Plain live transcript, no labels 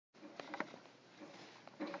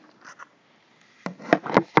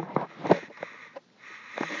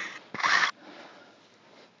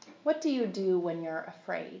what do you do when you're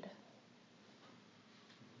afraid?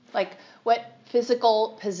 Like, what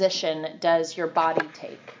physical position does your body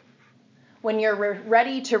take? When you're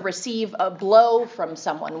ready to receive a blow from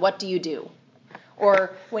someone, what do you do?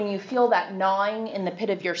 Or when you feel that gnawing in the pit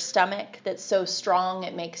of your stomach that's so strong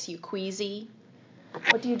it makes you queasy,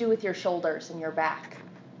 what do you do with your shoulders and your back?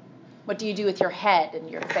 What do you do with your head and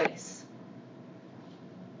your face?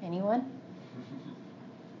 Anyone?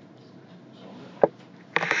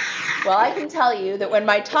 Well, I can tell you that when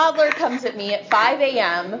my toddler comes at me at 5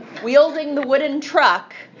 a.m. wielding the wooden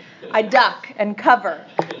truck, I duck and cover.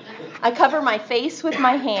 I cover my face with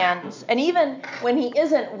my hands, and even when he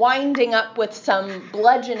isn't winding up with some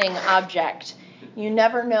bludgeoning object, you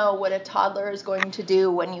never know what a toddler is going to do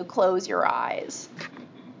when you close your eyes.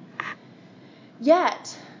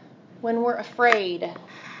 Yet, when we're afraid,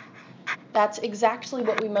 that's exactly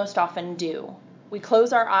what we most often do. We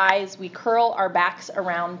close our eyes, we curl our backs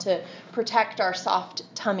around to protect our soft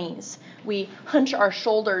tummies. We hunch our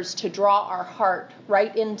shoulders to draw our heart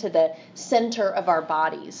right into the center of our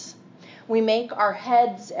bodies. We make our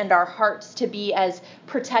heads and our hearts to be as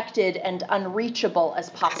protected and unreachable as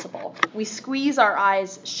possible. We squeeze our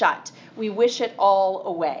eyes shut. We wish it all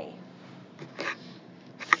away.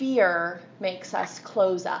 Fear makes us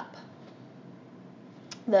close up.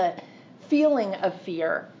 The feeling of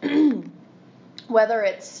fear, whether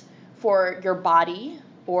it's for your body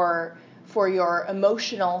or for your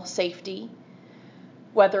emotional safety,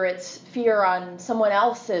 whether it's fear on someone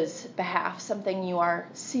else's behalf, something you are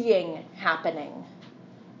seeing happening,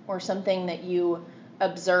 or something that you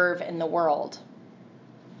observe in the world.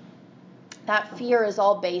 That fear is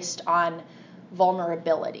all based on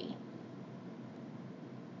vulnerability.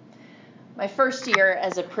 My first year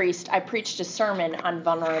as a priest, I preached a sermon on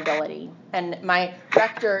vulnerability, and my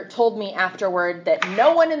rector told me afterward that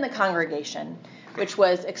no one in the congregation, which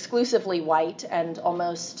was exclusively white and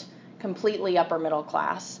almost completely upper middle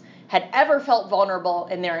class, had ever felt vulnerable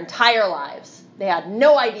in their entire lives. They had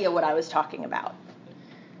no idea what I was talking about.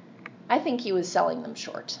 I think he was selling them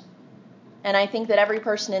short. And I think that every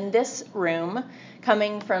person in this room,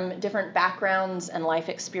 coming from different backgrounds and life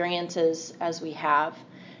experiences as we have,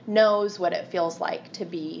 knows what it feels like to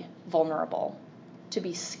be vulnerable, to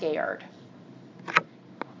be scared.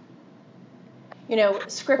 You know,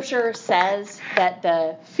 Scripture says that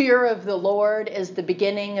the fear of the Lord is the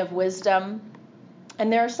beginning of wisdom.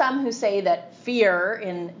 And there are some who say that fear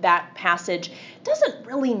in that passage doesn't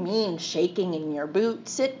really mean shaking in your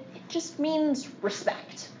boots. It just means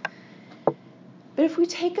respect. But if we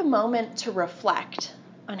take a moment to reflect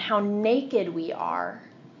on how naked we are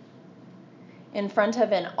in front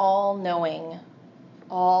of an all-knowing,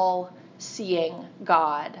 all-seeing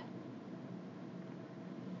God,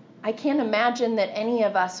 I can't imagine that any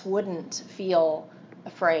of us wouldn't feel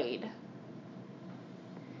afraid.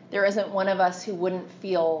 There isn't one of us who wouldn't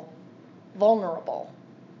feel vulnerable.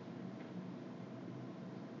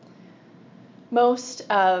 Most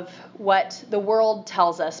of what the world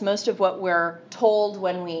tells us, most of what we're told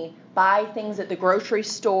when we buy things at the grocery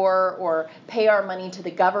store or pay our money to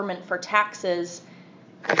the government for taxes,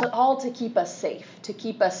 it's all to keep us safe, to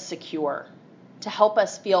keep us secure, to help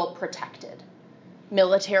us feel protected.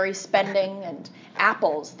 Military spending and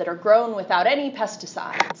apples that are grown without any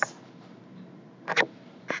pesticides.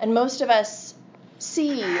 And most of us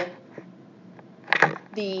see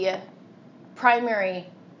the primary,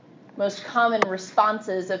 most common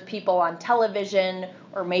responses of people on television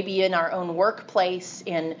or maybe in our own workplace,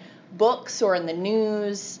 in books or in the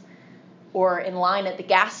news or in line at the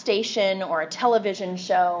gas station or a television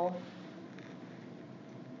show.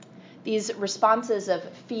 These responses of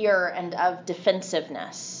fear and of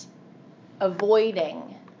defensiveness,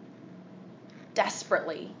 avoiding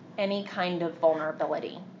desperately any kind of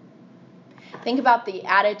vulnerability. Think about the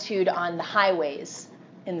attitude on the highways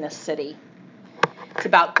in this city. It's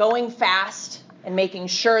about going fast and making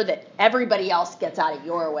sure that everybody else gets out of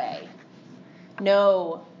your way.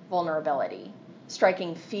 No vulnerability,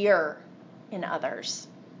 striking fear in others.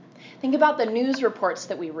 Think about the news reports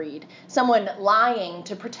that we read. Someone lying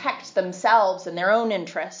to protect themselves and their own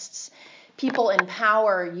interests. People in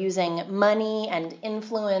power using money and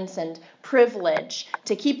influence and privilege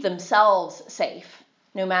to keep themselves safe,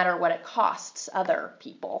 no matter what it costs other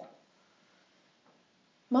people.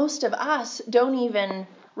 Most of us don't even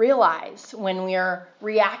realize when we're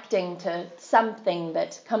reacting to something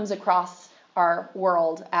that comes across our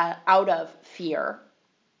world out of fear.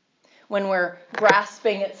 When we're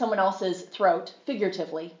grasping at someone else's throat,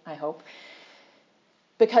 figuratively, I hope,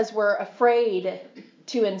 because we're afraid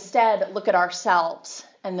to instead look at ourselves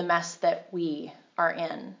and the mess that we are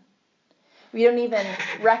in. We don't even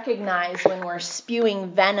recognize when we're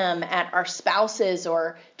spewing venom at our spouses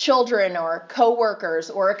or children or coworkers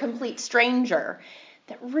or a complete stranger,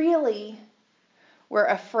 that really we're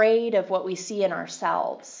afraid of what we see in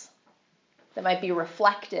ourselves that might be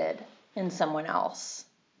reflected in someone else.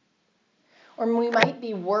 Or we might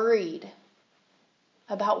be worried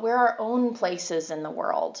about where our own place is in the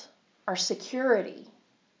world, our security,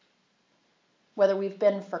 whether we've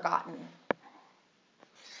been forgotten.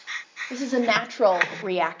 This is a natural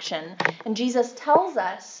reaction. And Jesus tells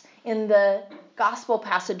us in the gospel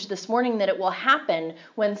passage this morning that it will happen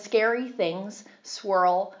when scary things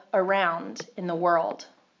swirl around in the world.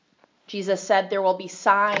 Jesus said there will be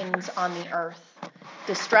signs on the earth,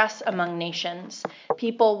 distress among nations.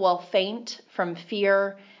 People will faint from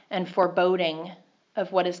fear and foreboding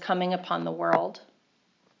of what is coming upon the world.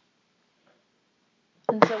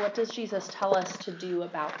 And so what does Jesus tell us to do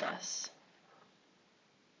about this?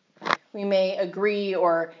 We may agree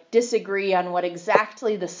or disagree on what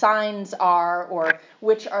exactly the signs are, or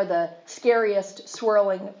which are the scariest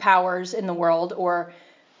swirling powers in the world, or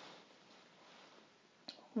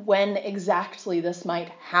when exactly this might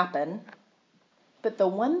happen. But the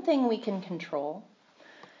one thing we can control,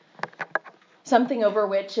 something over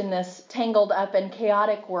which in this tangled up and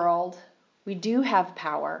chaotic world we do have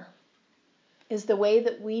power, is the way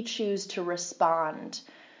that we choose to respond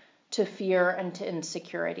to fear and to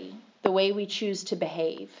insecurity, the way we choose to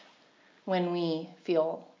behave when we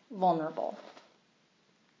feel vulnerable.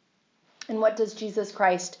 And what does Jesus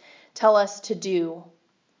Christ tell us to do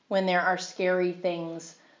when there are scary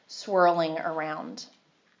things swirling around?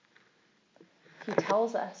 He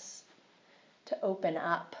tells us to open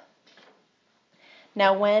up.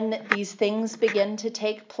 Now, when these things begin to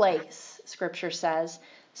take place, Scripture says,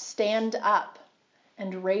 stand up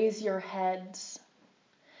and raise your heads,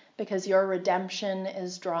 because your redemption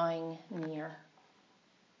is drawing near.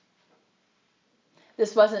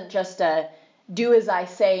 This wasn't just a do as I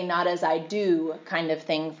say, not as I do kind of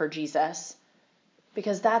thing for Jesus,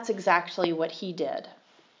 because that's exactly what he did.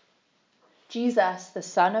 Jesus, the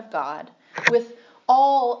Son of God, with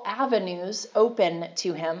all avenues open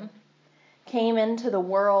to him, came into the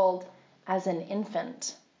world as an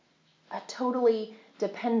infant, a totally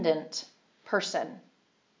dependent person,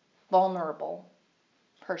 vulnerable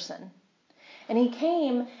person. And he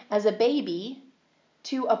came as a baby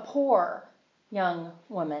to a poor young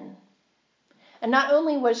woman. And not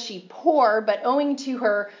only was she poor, but owing to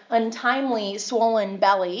her untimely swollen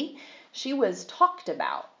belly, she was talked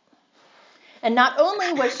about. And not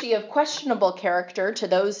only was she of questionable character to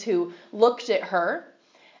those who looked at her,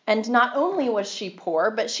 and not only was she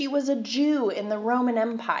poor, but she was a Jew in the Roman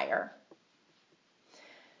Empire.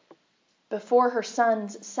 Before her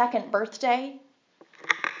son's second birthday,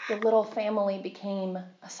 the little family became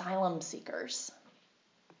asylum seekers.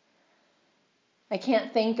 I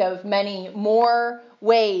can't think of many more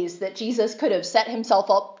ways that Jesus could have set himself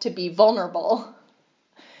up to be vulnerable.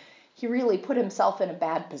 He really put himself in a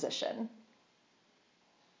bad position.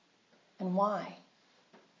 And why?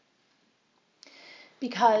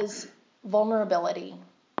 Because vulnerability,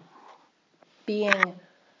 being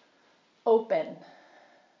open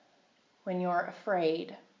when you're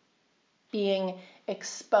afraid, being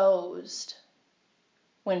exposed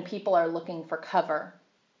when people are looking for cover,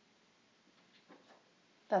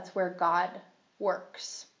 that's where God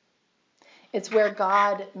works. It's where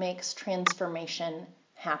God makes transformation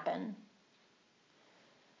happen.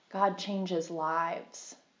 God changes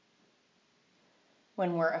lives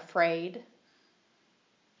when we're afraid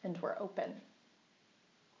and we're open.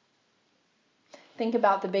 Think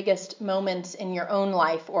about the biggest moments in your own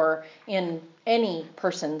life or in any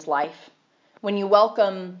person's life when you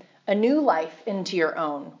welcome a new life into your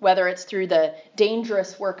own, whether it's through the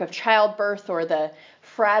dangerous work of childbirth or the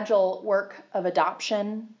fragile work of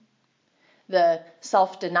adoption, the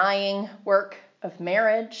self-denying work of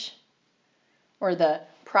marriage, or the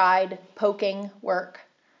pride-poking work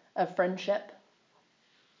of friendship.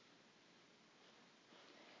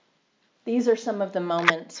 These are some of the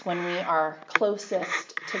moments when we are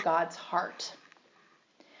closest to God's heart,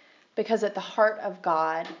 because at the heart of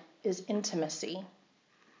God is intimacy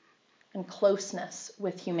and closeness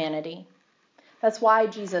with humanity. That's why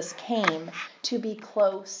Jesus came, to be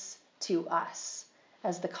close to us,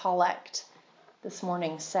 as the collect this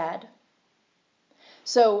morning said.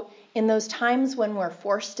 So in those times when we're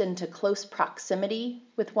forced into close proximity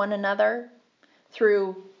with one another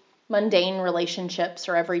through mundane relationships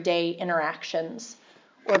or everyday interactions,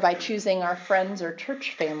 or by choosing our friends or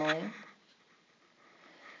church family,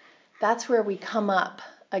 that's where we come up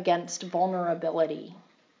against vulnerability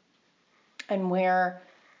and where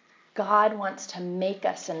God wants to make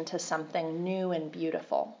us into something new and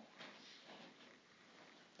beautiful.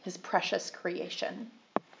 His precious creation.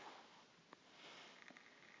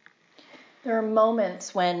 There are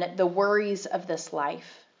moments when the worries of this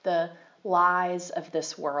life, the lies of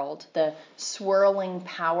this world, the swirling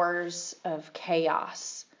powers of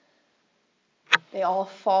chaos, they all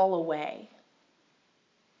fall away.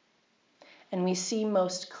 And we see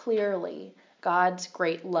most clearly God's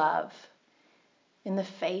great love in the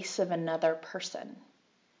face of another person.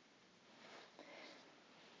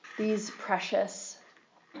 These precious,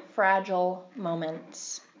 fragile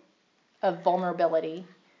moments of vulnerability,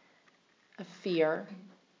 of fear,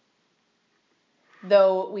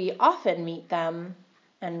 though we often meet them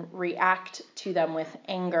and react to them with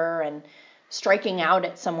anger and striking out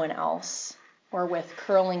at someone else, or with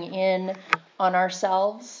curling in on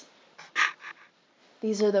ourselves,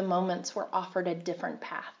 these are the moments we're offered a different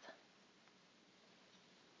path.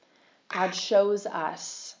 God shows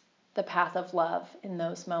us the path of love in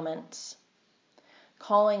those moments,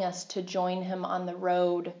 calling us to join him on the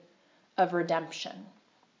road of redemption,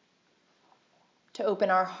 to open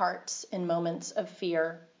our hearts in moments of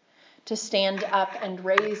fear, to stand up and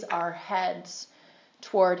raise our heads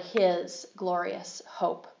toward his glorious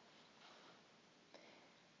hope.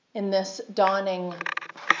 In this dawning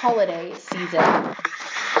holiday season,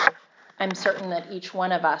 I'm certain that each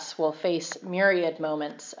one of us will face myriad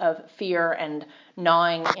moments of fear and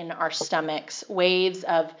gnawing in our stomachs, waves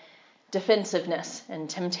of defensiveness and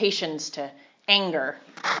temptations to anger.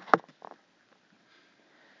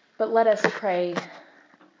 But let us pray,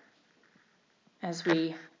 as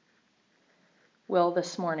we will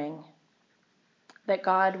this morning, that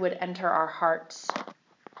God would enter our hearts,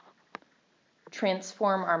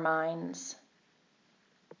 transform our minds,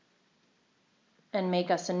 and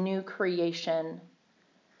make us a new creation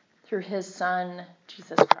through his Son,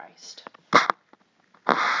 Jesus Christ.